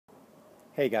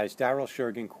Hey guys, Daryl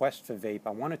Shergan, Quest for Vape. I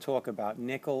want to talk about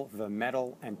nickel, the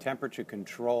metal, and temperature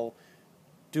control.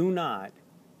 Do not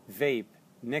vape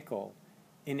nickel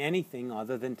in anything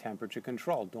other than temperature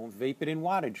control. Don't vape it in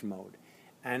wattage mode.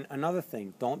 And another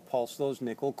thing, don't pulse those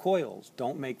nickel coils.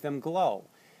 Don't make them glow.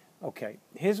 Okay,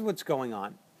 here's what's going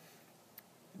on.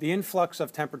 The influx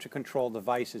of temperature control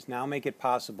devices now make it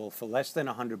possible for less than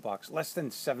 $100, less than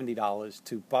 $70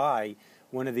 to buy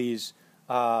one of these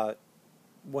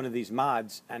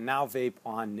mods and now vape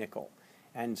on nickel.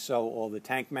 And so all the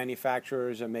tank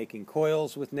manufacturers are making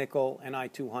coils with nickel.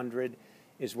 Ni200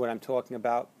 is what I'm talking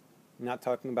about. I'm not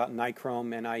talking about nichrome,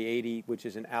 Ni80, which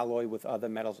is an alloy with other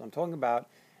metals. I'm talking about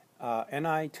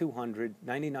Ni200,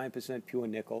 99% pure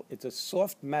nickel. It's a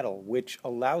soft metal which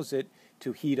allows it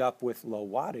to heat up with low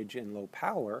wattage and low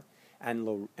power,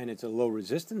 and it's a low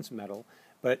resistance metal.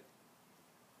 But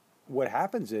what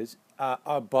happens is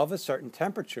above a certain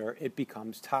temperature, it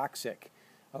becomes toxic.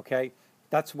 Okay,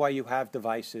 that's why you have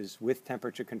devices with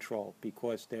temperature control,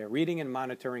 because they're reading and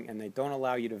monitoring, and they don't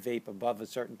allow you to vape above a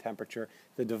certain temperature.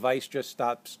 The device just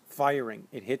stops firing.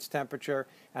 It hits temperature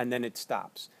and then it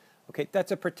stops. Okay,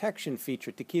 that's a protection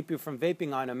feature to keep you from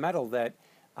vaping on a metal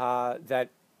that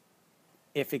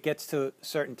if it gets to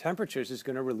certain temperatures is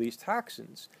going to release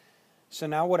toxins. So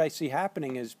now what I see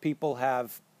happening is people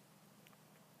have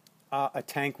a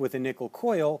tank with a nickel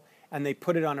coil, and they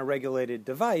put it on a regulated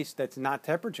device that's not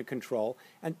temperature control,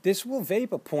 and this will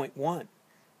vape a 0.1.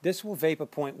 This will vape a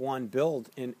 0.1 build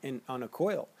on a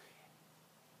coil.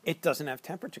 It doesn't have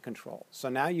temperature control. So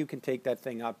now you can take that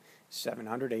thing up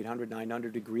 700, 800,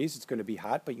 900 degrees. It's going to be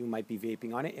hot, but you might be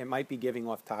vaping on it. It might be giving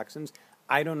off toxins.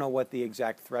 I don't know what the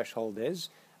exact threshold is.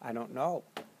 I don't know.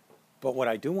 But what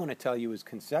I do want to tell you is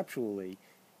conceptually,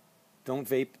 don't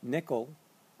vape nickel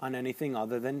on anything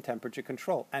other than temperature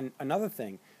control. And another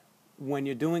thing, when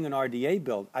you're doing an RDA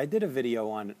build, I did a video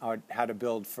on how to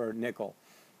build for nickel.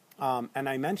 And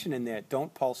I mentioned in there,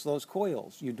 don't pulse those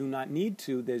coils. You do not need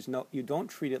to. You don't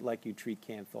treat it like you treat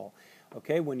Kanthal.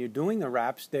 Okay, when you're doing the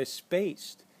wraps, they're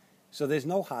spaced. So there's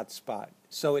no hot spot.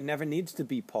 So it never needs to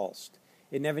be pulsed.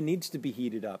 It never needs to be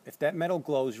heated up. If that metal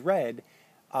glows red,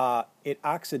 it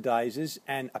oxidizes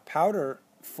and a powder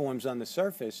forms on the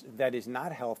surface that is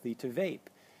not healthy to vape.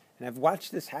 And I've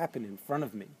watched this happen in front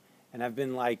of me. And I've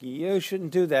been like, you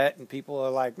shouldn't do that. And people are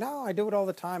like, no, I do it all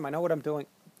the time. I know what I'm doing.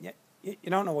 Yeah,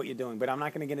 you don't know what you're doing, but I'm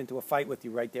not going to get into a fight with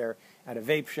you right there at a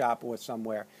vape shop or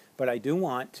somewhere. But I do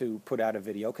want to put out a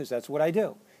video because that's what I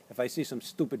do. If I see some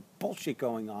stupid bullshit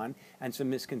going on and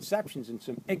some misconceptions and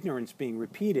some ignorance being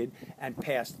repeated and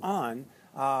passed on,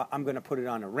 I'm going to put it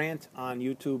on a rant on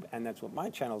YouTube, and that's what my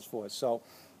channel's for. So,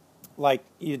 like,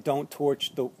 you don't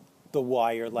torch the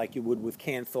wire like you would with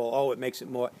Kanthal. Oh, it makes it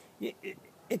more...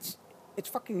 It's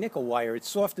fucking nickel wire. It's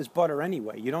soft as butter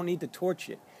anyway. You don't need to torch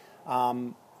it.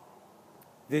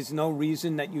 There's no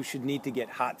reason that you should need to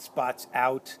get hot spots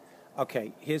out.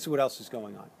 Okay, here's what else is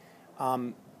going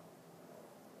on.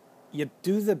 You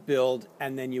do the build,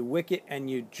 and then you wick it and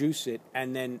you juice it,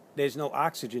 and then there's no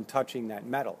oxygen touching that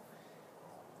metal.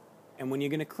 And when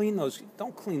you're going to clean those,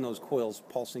 don't clean those coils,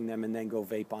 pulsing them, and then go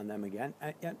vape on them again.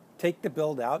 Take the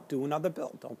build out, do another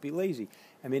build. Don't be lazy.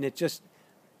 I mean, it's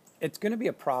going to be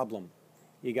a problem.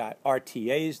 You got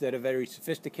RTAs that are very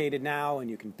sophisticated now, and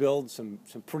you can build some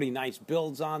pretty nice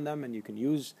builds on them, and you can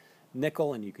use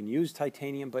nickel and you can use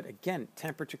titanium. But again,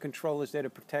 temperature control is there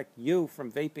to protect you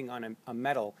from vaping on a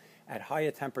metal at higher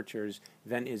temperatures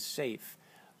than is safe.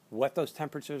 What those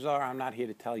temperatures are, I'm not here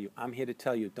to tell you. I'm here to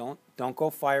tell you, don't go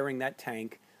firing that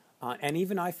tank. And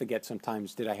even I forget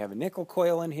sometimes, did I have a nickel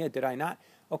coil in here? Did I not?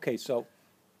 Okay, so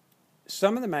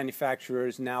some of the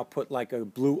manufacturers now put like a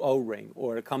blue O-ring,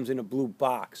 or it comes in a blue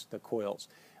box, the coils,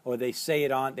 or they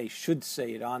should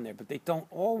say it on there, but they don't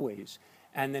always.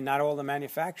 And then not all the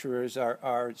manufacturers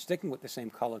are sticking with the same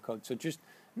color code. So just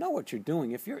know what you're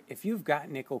doing. If you've got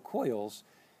nickel coils,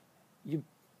 you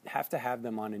have to have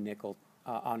them on a nickel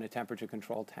on a temperature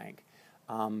control tank.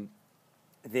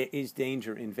 There is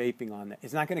danger in vaping on that.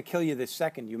 It's not going to kill you this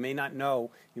second. You may not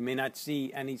know. You may not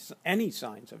see any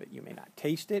signs of it. You may not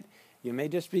taste it. You may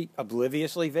just be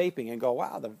obliviously vaping and go,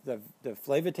 wow, the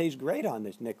flavor tastes great on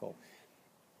this nickel.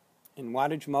 In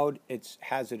wattage mode, it's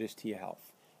hazardous to your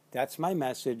health. That's my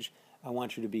message. I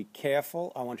want you to be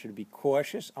careful. I want you to be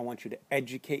cautious. I want you to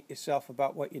educate yourself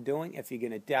about what you're doing. If you're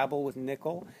going to dabble with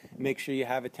nickel, make sure you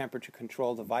have a temperature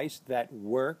control device that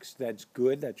works, that's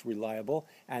good, that's reliable,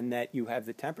 and that you have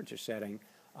the temperature setting.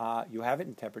 You have it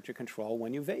in temperature control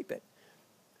when you vape it.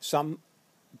 Some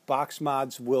box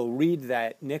mods will read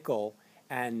that nickel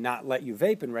and not let you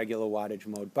vape in regular wattage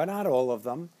mode, but not all of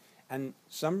them. And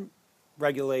some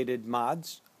regulated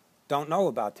mods don't know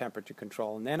about temperature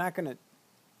control, and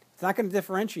it's not going to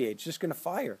differentiate. It's just going to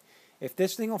fire. If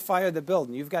this thing will fire the build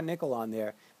and you've got nickel on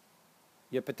there,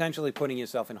 you're potentially putting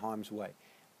yourself in harm's way.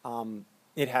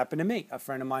 It happened to me. A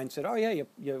friend of mine said, oh yeah,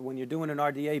 when you're doing an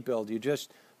RDA build, you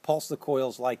just pulse the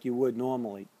coils like you would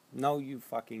normally. No, you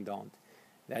fucking don't.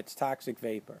 That's toxic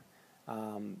vapor.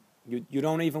 You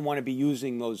don't even want to be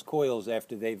using those coils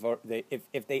after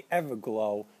if they ever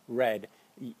glow red.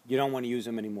 You don't want to use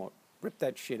them anymore. Rip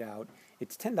that shit out.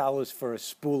 It's $10 for a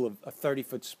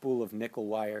 30-foot spool of nickel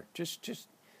wire. Just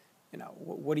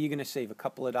what are you going to save? A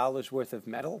couple of dollars worth of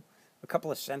metal, a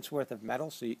couple of cents worth of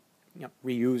metal. So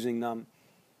reusing them.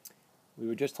 We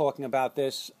were just talking about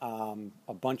this.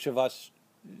 A bunch of us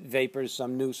vapors,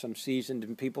 some new, some seasoned,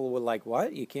 and people were like,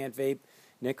 "What? You can't vape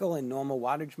nickel in normal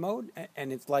wattage mode?"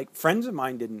 And it's like friends of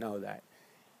mine didn't know that.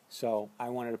 So I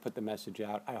wanted to put the message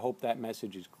out. I hope that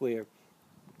message is clear.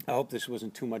 I hope this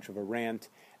wasn't too much of a rant.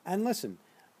 And listen,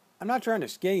 I'm not trying to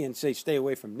scare you and say stay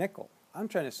away from nickel. I'm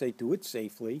trying to say do it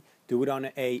safely, do it on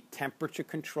a temperature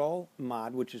control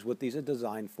mod, which is what these are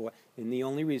designed for. And the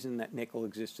only reason that nickel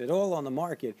exists at all on the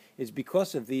market is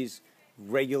because of these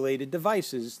regulated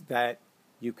devices that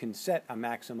you can set a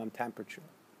maximum temperature.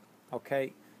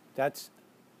 Okay? That's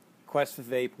Quest for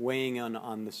Vape weighing in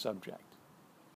on the subject.